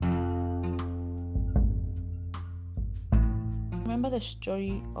remember the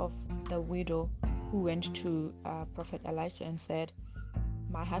story of the widow who went to Prophet Elijah and said,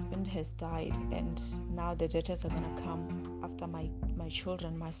 my husband has died, and now the debtors are going to come after my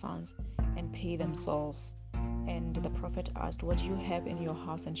children, my sons, and pay themselves. And the prophet asked, what do you have in your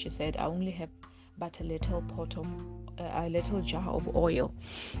house? And she said, I only have but a little jar of oil.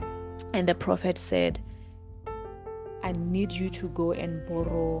 And the prophet said, I need you to go and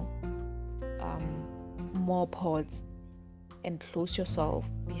borrow more pots and close yourself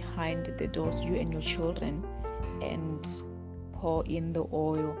behind the doors, you and your children, and pour in the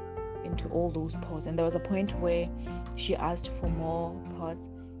oil into all those pots. And there was a point where she asked for more pots,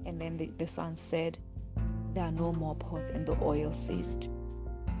 and then the son said, there are no more pots, and the oil ceased.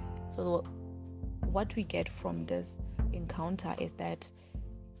 So what we get from this encounter is that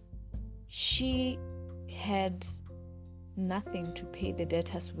she had nothing to pay the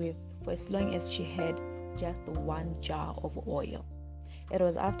debtors with for as long as she had just one jar of oil. It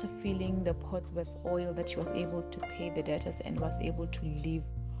was after filling the pots with oil that she was able to pay the debtors and was able to live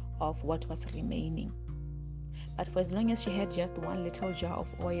off what was remaining. But for as long as she had just one little jar of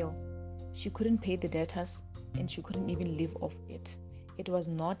oil, she couldn't pay the debtors and she couldn't even live off it. It was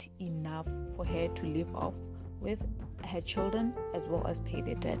not enough for her to live off with her children as well as pay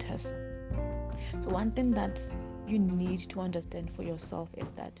the debtors. So one thing that you need to understand for yourself is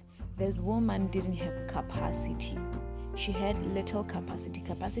that this woman didn't have capacity. She had little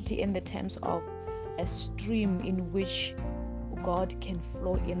capacity in the terms of a stream in which God can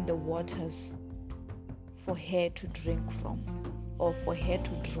flow in the waters for her to drink from or for her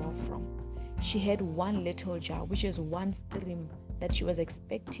to draw from. She had one little jar, which is one stream that she was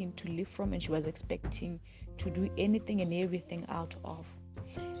expecting to live from, and she was expecting to do anything and everything out of.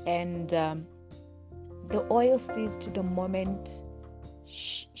 And the oil ceased the moment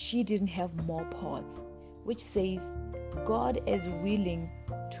she didn't have more pots, which says God is willing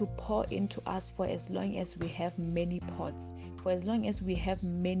to pour into us for as long as we have many pots, for as long as we have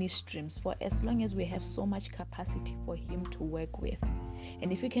many streams, for as long as we have so much capacity for Him to work with.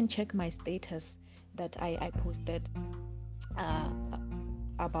 And if you can check my status that I posted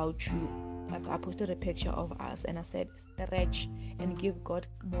about you, I posted a picture of us and I said, stretch and give God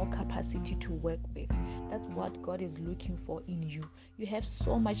more capacity to work with. That's what God is looking for in you. You have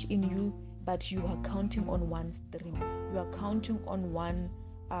so much in you, but you are counting on one stream. You are counting on one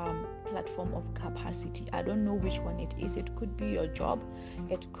platform of capacity. I don't know which one it is. It could be your job.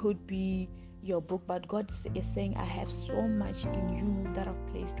 It could be your book. But God is saying, I have so much in you that I've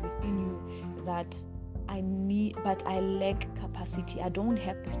placed within you that I need, but I lack capacity. I don't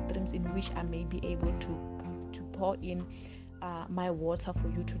have the streams in which I may be able to pour in my water for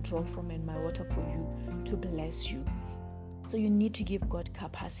you to draw from and my water for you to bless you. So you need to give God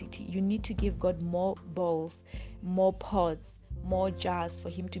capacity. You need to give God more bowls, more pots, more jars for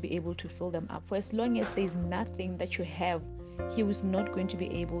Him to be able to fill them up. For as long as there's nothing that you have, He was not going to be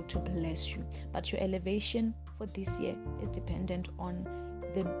able to bless you. But your elevation for this year is dependent on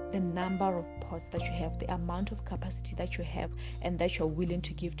the number of pots that you have, the amount of capacity that you have, and that you're willing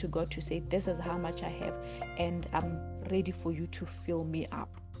to give to God to say, this is how much I have, and I'm ready for you to fill me up.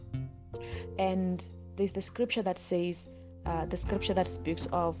 And there's the scripture that says, the scripture that speaks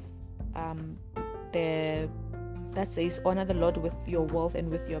of that says, honor the Lord with your wealth and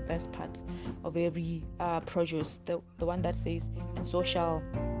with your best part of every produce. The one that says, and so shall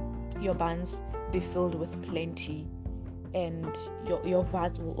your barns be filled with plenty, and your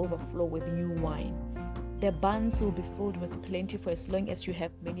vats will overflow with new wine. The barns will be filled with plenty for as long as you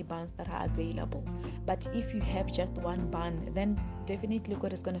have many barns that are available. But if you have just one barn, then definitely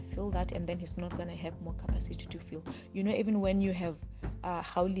God is going to fill that, and then He's not going to have more capacity to fill. You know, even when you have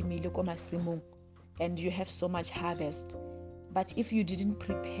and you have so much harvest, but if you didn't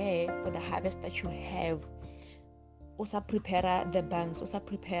prepare for the harvest that you have, also prepare the barns, also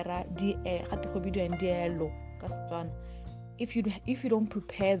prepare if you don't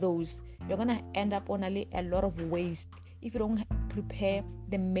prepare those, you're gonna end up on a lot of waste. If you don't prepare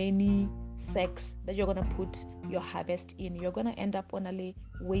the many sacks that you're gonna put your harvest in, you're gonna end up on a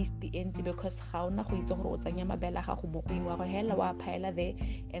waste the empty, because how na go itse gore o tsanya mabela ga go mo go ingwa go hela wa pile there,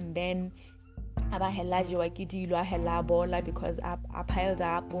 and then abahela jewa ke dilo a hela bola because I piled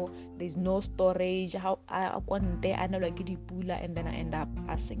up, there's no storage, how I konte anelwa ke dipula, and then I end up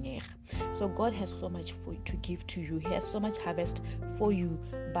a senyega. So God has so much for to give to you. He has so much harvest for you,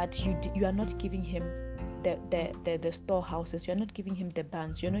 but you are not giving Him the storehouses. You're not giving Him the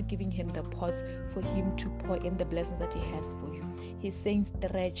barns. You're not giving Him the pots for Him to pour in the blessings that He has for you. He's saying,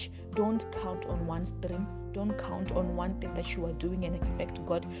 stretch. Don't count on one stream. Don't count on one thing that you are doing and expect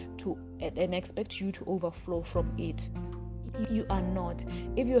God to and expect you to overflow from it. You are not.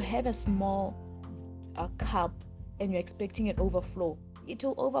 If you have a small cup and you're expecting an overflow, it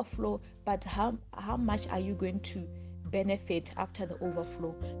will overflow, but how much are you going to benefit after the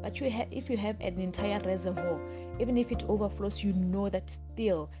overflow? But if you have an entire reservoir, even if it overflows, you know that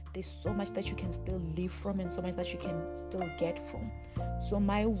still there's so much that you can still live from and so much that you can still get from. So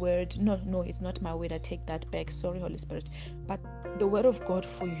my word, no, it's not my word, I take that back, sorry Holy Spirit, but the word of God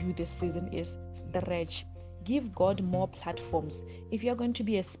for you this season is stretch. Give God more platforms. If you're going to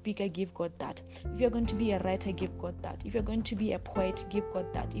be a speaker, give God that. If you're going to be a writer, give God that. If you're going to be a poet, give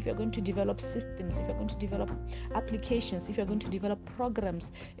God that. If you're going to develop systems, if you're going to develop applications, if you're going to develop programs,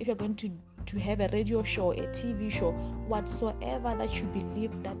 if you're going to have a radio show, a TV show, whatsoever that you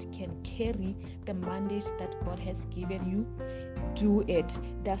believe that can carry the mandate that God has given you, do it.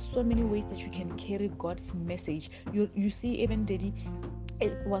 There are so many ways that you can carry God's message. You see, even Daddy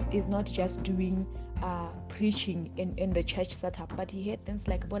is not just doing preaching in the church setup, but he had things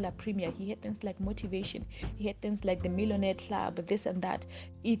like Bola Premier, he had things like motivation, he had things like the Millionaire Club, this and that.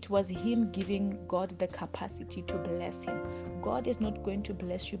 It was him giving God the capacity to bless him. God is not going to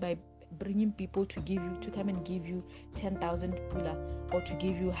bless you by bringing people to come and give you 10,000 pula or to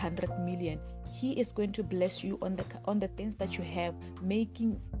give you 100 million. He is going to bless you on the things that you have,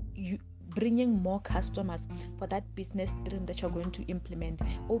 bringing more customers for that business dream that you're going to implement,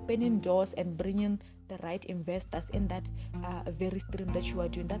 opening doors and bringing the right investors in that very stream that you are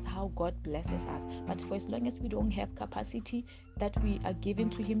doing. That's how God blesses us. But for as long as we don't have capacity that we are given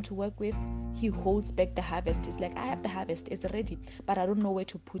to him to work with, he holds back the harvest. It's like, I have the harvest, it's ready, but I don't know where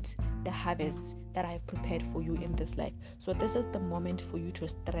to put the harvest that I have prepared for you in this life. So this is the moment for you to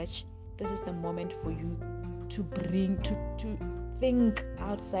stretch. This is the moment for you to bring to think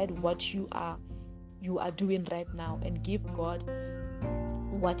outside what you are doing right now and give God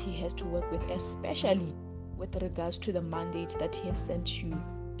what he has to work with, especially with regards to the mandate that he has sent you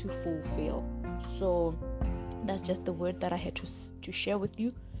to fulfill. So that's just the word that I had to share with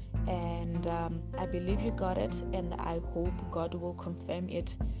you, and I believe you got it, and I hope God will confirm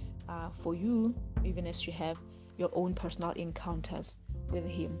it for you, even as you have your own personal encounters with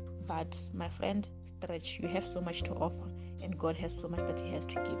him. But my friend, stretch. You have so much to offer, and God has so much that he has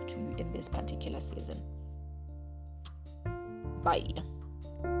to give to you in this particular season. Bye.